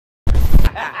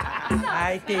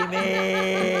Hi,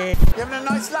 Timmy. You having a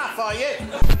nice laugh, are you?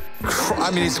 I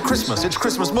mean, it's Christmas. It's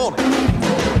Christmas morning.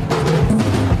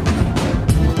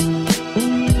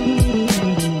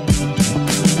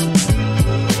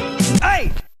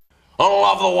 Hey! I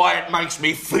love the way it makes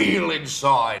me feel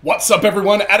inside. What's up,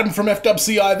 everyone? Adam from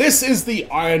FWCI. This is the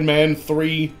Iron Man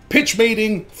 3 pitch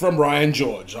meeting from Ryan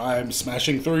George. I'm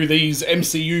smashing through these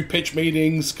MCU pitch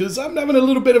meetings because I'm having a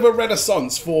little bit of a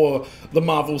renaissance for the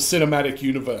Marvel Cinematic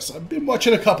Universe. I've been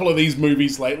watching a couple of these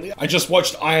movies lately. I just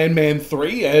watched Iron Man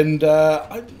 3 and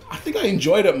I think I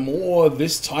enjoyed it more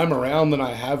this time around than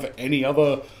I have any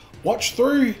other watch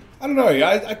through. I don't know,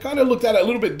 I kind of looked at it a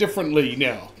little bit differently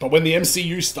now. But when the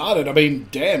MCU started, I mean,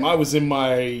 damn, I was in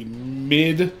my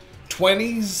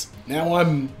mid-20s. Now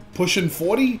I'm pushing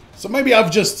 40. So maybe I've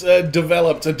just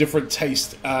developed a different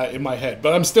taste in my head.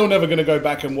 But I'm still never going to go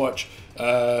back and watch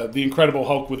The Incredible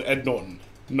Hulk with Ed Norton.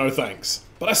 No thanks.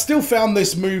 But I still found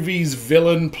this movie's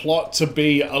villain plot to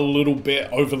be a little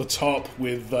bit over the top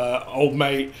with old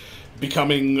mate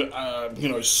becoming, you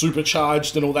know,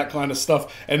 supercharged and all that kind of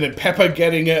stuff, and then Pepper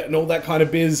getting it and all that kind of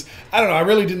biz. I don't know, I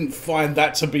really didn't find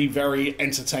that to be very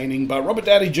entertaining, but Robert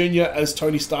Downey Jr. as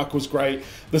Tony Stark was great.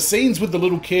 The scenes with the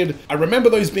little kid, I remember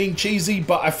those being cheesy,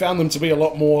 but I found them to be a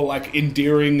lot more, like,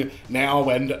 endearing now,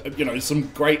 and, you know, some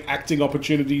great acting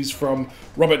opportunities from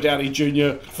Robert Downey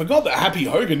Jr. I forgot that Happy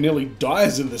Hogan nearly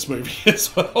dies in this movie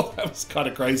as well. That was kind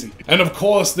of crazy. And of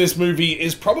course, this movie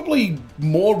is probably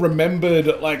more remembered,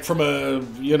 like, from a,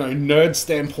 you know, nerd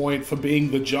standpoint for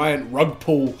being the giant rug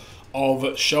pull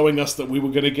of showing us that we were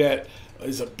going to get,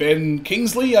 is it Ben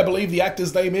Kingsley, I believe the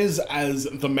actor's name is, as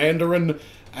the Mandarin,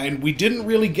 and we didn't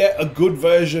really get a good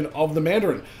version of the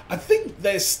Mandarin. I think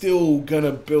they're still going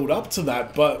to build up to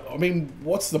that, but, I mean,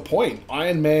 what's the point?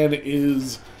 Iron Man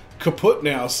is kaput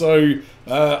now, so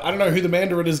I don't know who the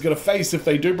Mandarin is going to face if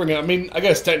they do bring it. I mean, I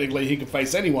guess technically he could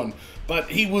face anyone, but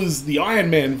he was the Iron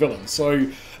Man villain, so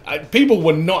people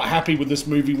were not happy with this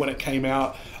movie when it came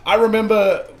out. I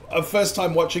remember a first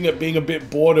time watching it being a bit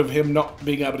bored of him not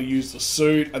being able to use the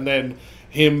suit, and then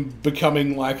him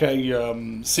becoming like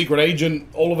a secret agent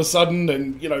all of a sudden,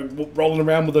 and, you know, rolling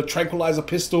around with a tranquilizer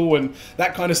pistol and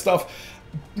that kind of stuff.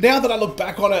 Now that I look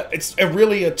back on it, it's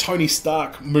really a Tony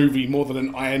Stark movie more than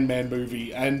an Iron Man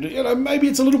movie. And, you know, maybe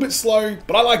it's a little bit slow,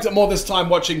 but I liked it more this time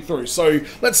watching through. So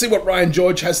let's see what Ryan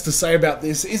George has to say about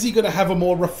this. Is he going to have a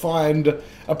more refined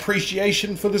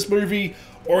appreciation for this movie?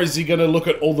 Or is he going to look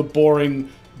at all the boring,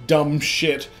 dumb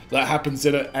shit that happens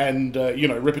in it and, you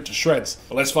know, rip it to shreds?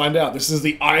 Well, let's find out. This is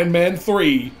the Iron Man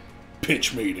 3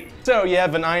 pitch meeting. So, you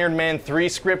have an Iron Man 3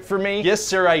 script for me? Yes,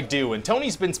 sir, I do. And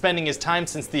Tony's been spending his time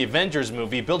since the Avengers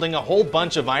movie building a whole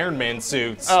bunch of Iron Man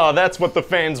suits. Oh, that's what the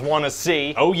fans want to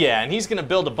see. Oh yeah, and he's gonna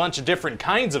build a bunch of different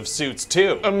kinds of suits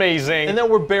too. Amazing. And then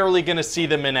we're barely gonna see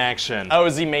them in action. Oh,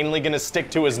 is he mainly gonna stick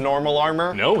to his normal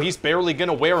armor? No, he's barely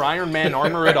gonna wear Iron Man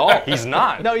armor at all. He's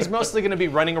not. No, he's mostly gonna be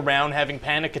running around having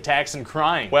panic attacks and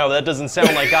crying. Wow, that doesn't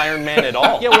sound like Iron Man at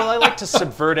all. Yeah, well, I like to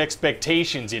subvert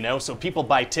expectations, you know, so people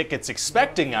buy tickets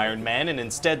expecting Iron Man and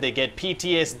instead they get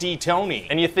PTSD Tony.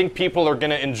 And you think people are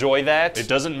gonna enjoy that? It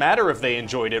doesn't matter if they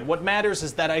enjoyed it. What matters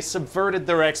is that I subverted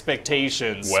their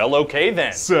expectations. Well, okay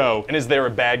then. So, and is there a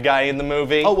bad guy in the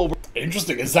movie? Oh, well,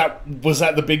 interesting. Was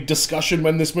that the big discussion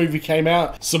when this movie came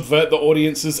out? Subvert the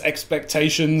audience's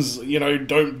expectations, you know,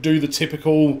 don't do the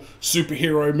typical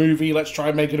superhero movie, let's try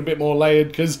and make it a bit more layered,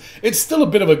 because it's still a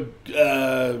bit of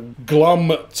a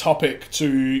glum topic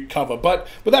to cover. But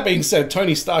with that being said,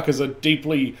 Tony Stark is a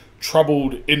deeply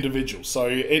troubled individual, so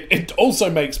it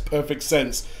also makes perfect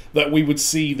sense that we would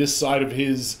see this side of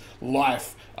his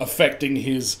life affecting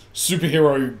his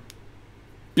superhero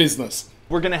business.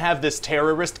 We're gonna have this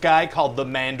terrorist guy called the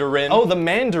Mandarin. Oh, the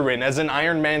Mandarin, as in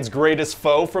Iron Man's greatest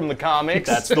foe from the comics?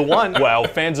 That's the one. Well,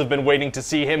 fans have been waiting to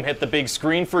see him hit the big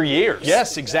screen for years.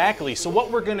 Yes, exactly. So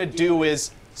what we're gonna do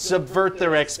is subvert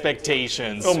their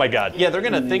expectations. Oh my god. Yeah, they're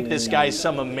gonna think this guy's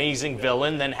some amazing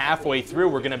villain, then halfway through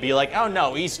we're gonna be like, oh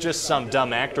no, he's just some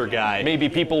dumb actor guy. Maybe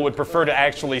people would prefer to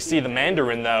actually see the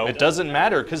Mandarin though. It doesn't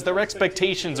matter, because their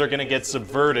expectations are gonna get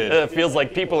subverted. It feels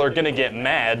like people are gonna get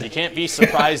mad. You can't be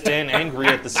surprised and angry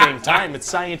at the same time. It's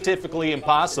scientifically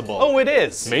impossible. Oh, it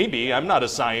is. Maybe. I'm not a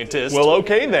scientist. Well,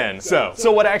 okay then. So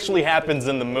what actually happens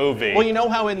in the movie? Well, you know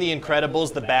how in The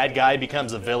Incredibles the bad guy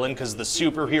becomes a villain because the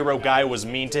superhero guy was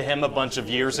mean to him a bunch of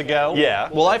years ago? Yeah.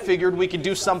 Well, I figured we could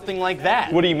do something like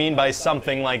that. What do you mean by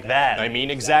something like that? I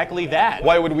mean exactly that.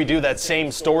 Why would we do that same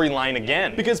storyline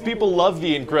again? Because people love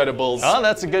The Incredibles. Oh,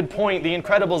 that's a good point. The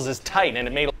Incredibles is tight and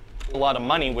it made a lot of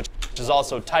money, which is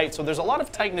also tight, so there's a lot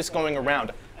of tightness going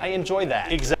around. I enjoy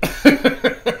that. Exactly.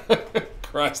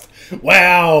 Christ.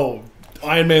 Wow.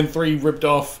 Iron Man 3 ripped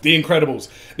off The Incredibles.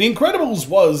 The Incredibles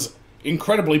was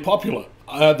incredibly popular.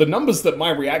 The numbers that my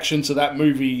reaction to that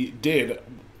movie did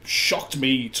shocked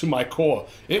me to my core.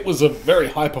 It was a very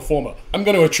high performer. I'm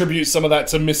going to attribute some of that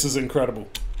to Mrs. Incredible.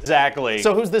 Exactly.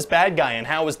 So who's this bad guy and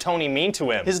how was Tony mean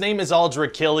to him? His name is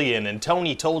Aldrich Killian, and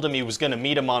Tony told him he was gonna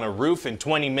meet him on a roof in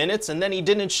 20 minutes and then he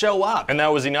didn't show up. And that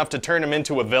was enough to turn him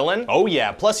into a villain? Oh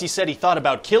yeah, plus he said he thought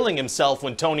about killing himself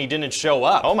when Tony didn't show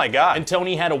up. Oh my god. And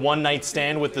Tony had a one-night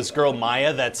stand with this girl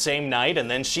Maya that same night, and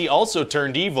then she also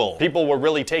turned evil. People were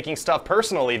really taking stuff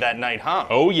personally that night, huh?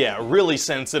 Oh yeah, really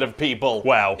sensitive people.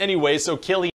 Wow. Anyway, so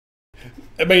Killian...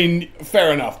 I mean,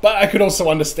 fair enough, but I could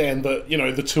also understand that, you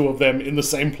know, the two of them in the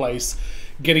same place,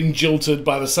 getting jilted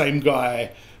by the same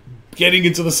guy, getting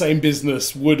into the same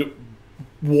business, would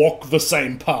walk the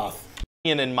same path.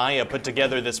 And Maya put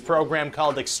together this program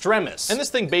called Extremis. And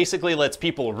this thing basically lets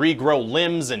people regrow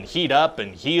limbs and heat up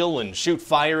and heal and shoot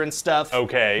fire and stuff.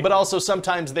 Okay. But also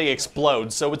sometimes they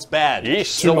explode, so it's bad. Yeesh.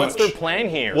 So what's their plan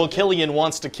here? Well, Killian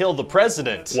wants to kill the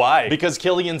president. Why? Because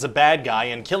Killian's a bad guy,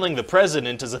 and killing the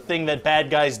president is a thing that bad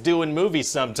guys do in movies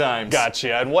sometimes.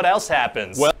 Gotcha. And what else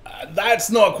happens? Well, that's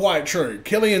not quite true.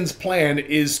 Killian's plan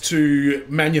is to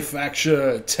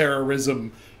manufacture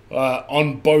terrorism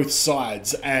on both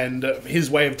sides, and his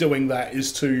way of doing that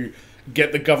is to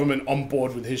get the government on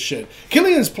board with his shit.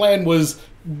 Killian's plan was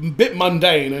a bit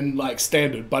mundane and like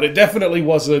standard, but it definitely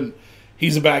wasn't,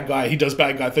 he's a bad guy, he does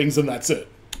bad guy things, and that's it.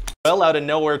 Well, out of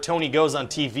nowhere, Tony goes on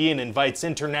TV and invites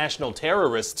international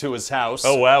terrorists to his house.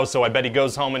 Oh wow, so I bet he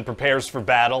goes home and prepares for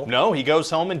battle. No, he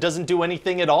goes home and doesn't do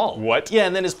anything at all. What? Yeah,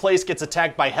 and then his place gets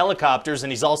attacked by helicopters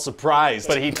and he's all surprised.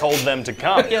 But he told them to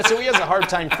come. Yeah, so he has a hard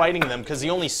time fighting them because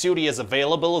the only suit he has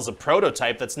available is a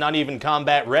prototype that's not even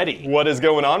combat ready. What is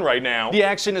going on right now? The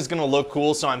action is gonna look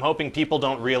cool, so I'm hoping people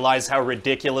don't realize how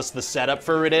ridiculous the setup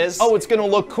for it is. Oh, it's gonna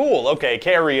look cool. Okay,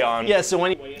 carry on. Yeah, so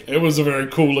anyway... It was a very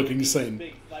cool looking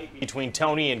scene. Between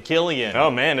Tony and Killian. Oh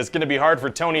man, it's gonna be hard for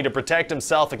Tony to protect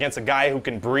himself against a guy who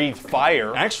can breathe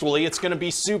fire. Actually, it's gonna be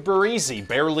super easy,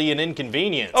 barely an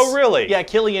inconvenience. Oh really? Yeah,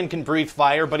 Killian can breathe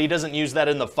fire, but he doesn't use that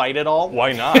in the fight at all.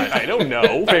 Why not? I don't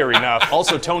know. Fair enough.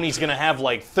 Also, Tony's gonna have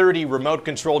like 30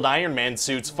 remote-controlled Iron Man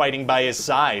suits fighting by his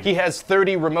side. He has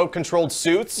 30 remote-controlled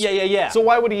suits? Yeah. So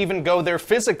why would he even go there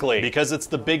physically? Because it's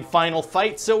the big final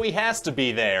fight, so he has to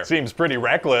be there. Seems pretty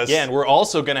reckless. Yeah, and we're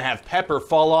also gonna have Pepper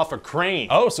fall off a crane.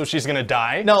 Oh, so she's gonna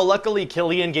die? No, luckily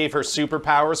Killian gave her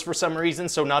superpowers for some reason,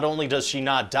 so not only does she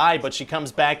not die, but she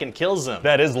comes back and kills him.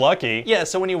 That is lucky. Yeah,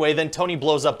 so anyway, then Tony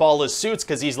blows up all his suits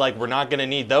because he's like, we're not gonna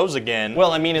need those again.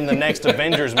 Well, I mean, in the next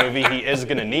Avengers movie, he is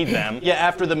gonna need them. Yeah,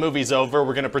 after the movie's over,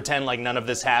 we're gonna pretend like none of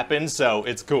this happened, so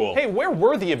it's cool. Hey, where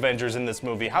were the Avengers in this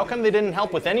movie? How come they didn't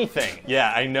help with anything?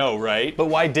 Yeah, I know, right? But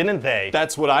why didn't they?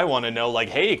 That's what I want to know. Like,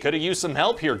 hey, could have used some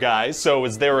help here, guys. So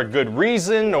is there a good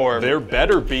reason, or there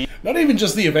better be? Not even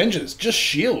just the Avengers, just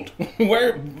S.H.I.E.L.D.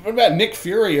 What about Nick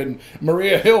Fury and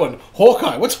Maria Hill and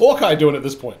Hawkeye? What's Hawkeye doing at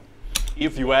this point?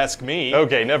 If you ask me.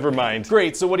 Okay, never mind.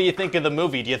 Great, so what do you think of the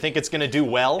movie? Do you think it's gonna do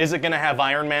well? Is it gonna have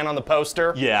Iron Man on the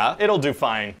poster? Yeah, it'll do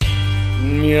fine.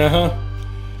 Yeah.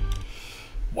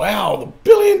 Wow, the $1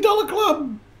 billion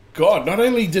club! God, not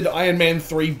only did Iron Man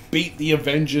 3 beat the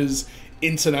Avengers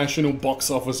international box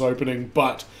office opening,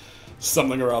 but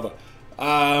something or other.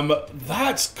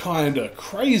 That's kinda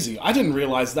crazy. I didn't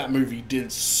realize that movie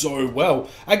did so well.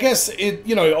 I guess it,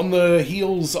 you know, on the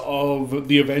heels of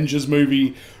the Avengers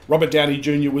movie, Robert Downey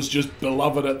Jr. was just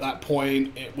beloved at that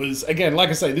point. It was, again, like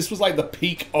I say, this was like the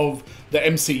peak of the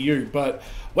MCU, but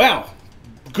wow,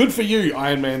 good for you,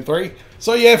 Iron Man 3.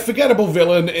 So yeah, forgettable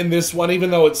villain in this one,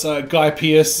 even though it's Guy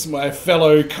Pearce, my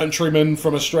fellow countryman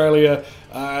from Australia.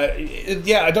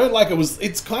 Yeah, I don't like it.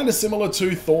 It's kind of similar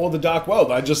to Thor: The Dark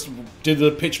World. I just did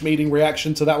a pitch meeting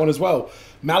reaction to that one as well.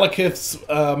 Malekith's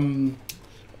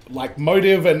like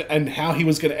motive and how he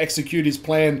was going to execute his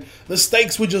plan, the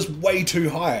stakes were just way too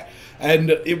high.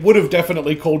 And it would have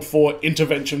definitely called for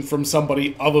intervention from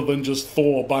somebody other than just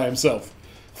Thor by himself.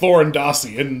 Thor and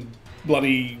Darcy and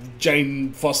bloody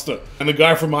Jane Foster and the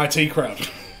guy from IT Crowd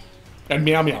and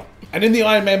Meow Meow. And in the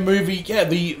Iron Man movie, yeah,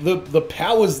 the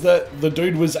powers that the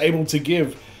dude was able to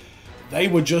give, they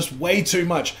were just way too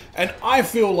much. And I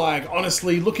feel like,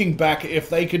 honestly, looking back, if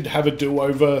they could have a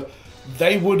do-over,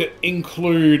 they would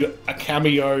include a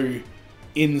cameo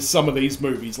in some of these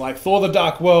movies. Like Thor: The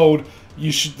Dark World,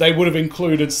 they would have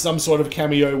included some sort of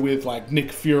cameo with like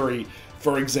Nick Fury,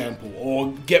 for example,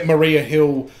 or get Maria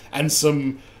Hill and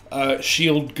some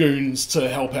S.H.I.E.L.D. goons to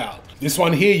help out. This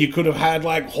one here, you could have had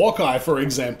like Hawkeye, for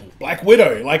example, Black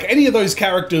Widow, like any of those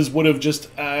characters would have just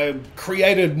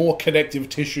created more connective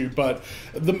tissue, but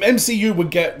the MCU would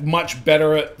get much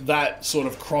better at that sort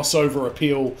of crossover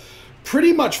appeal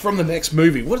pretty much from the next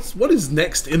movie. What is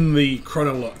next in the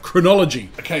chronology?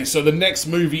 Okay, so the next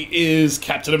movie is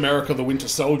Captain America: The Winter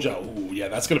Soldier. Ooh, yeah,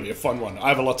 that's gonna be a fun one. I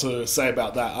have a lot to say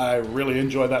about that. I really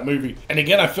enjoyed that movie. And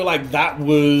again, I feel like that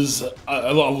was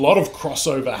a lot of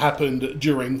crossover happened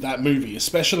during that movie,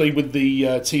 especially with the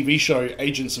TV show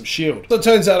Agents of S.H.I.E.L.D. So it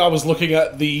turns out I was looking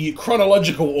at the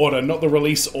chronological order, not the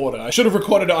release order. I should have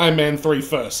recorded Iron Man 3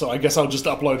 first, so I guess I'll just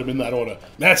upload them in that order.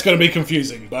 That's gonna be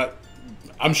confusing, but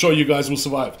I'm sure you guys will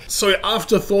survive. So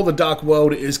after Thor: The Dark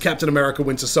World is Captain America: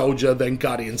 Winter Soldier, then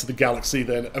Guardians of the Galaxy,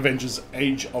 then Avengers: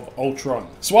 Age of Ultron.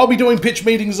 So I'll be doing pitch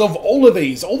meetings of all of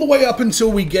these, all the way up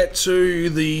until we get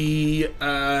to the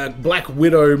Black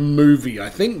Widow movie. I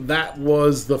think that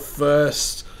was the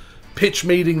first pitch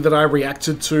meeting that I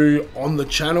reacted to on the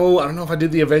channel. I don't know if I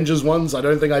did the Avengers ones, I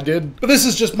don't think I did. But this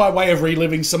is just my way of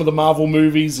reliving some of the Marvel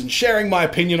movies and sharing my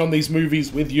opinion on these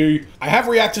movies with you. I have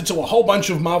reacted to a whole bunch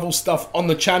of Marvel stuff on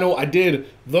the channel. I did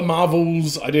The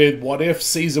Marvels, I did What If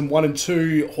Season 1 and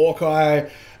 2, Hawkeye,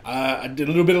 I did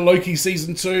a little bit of Loki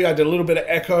Season 2, I did a little bit of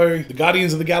Echo, the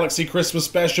Guardians of the Galaxy Christmas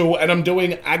Special, and I'm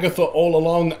doing Agatha All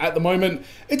Along at the moment.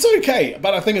 It's okay,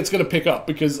 but I think it's going to pick up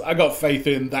because I got faith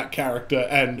in that character,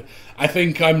 and I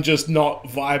think I'm just not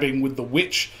vibing with the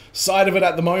witch side of it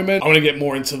at the moment. I want to get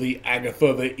more into the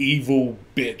Agatha, the evil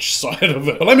bitch side of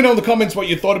it. But let me know in the comments what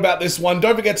you thought about this one.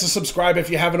 Don't forget to subscribe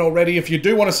if you haven't already. If you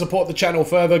do want to support the channel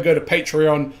further, go to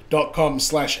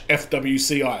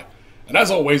patreon.com/FWCI. And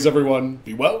as always, everyone,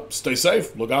 be well, stay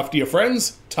safe, look after your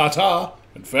friends, ta-ta,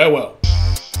 and farewell.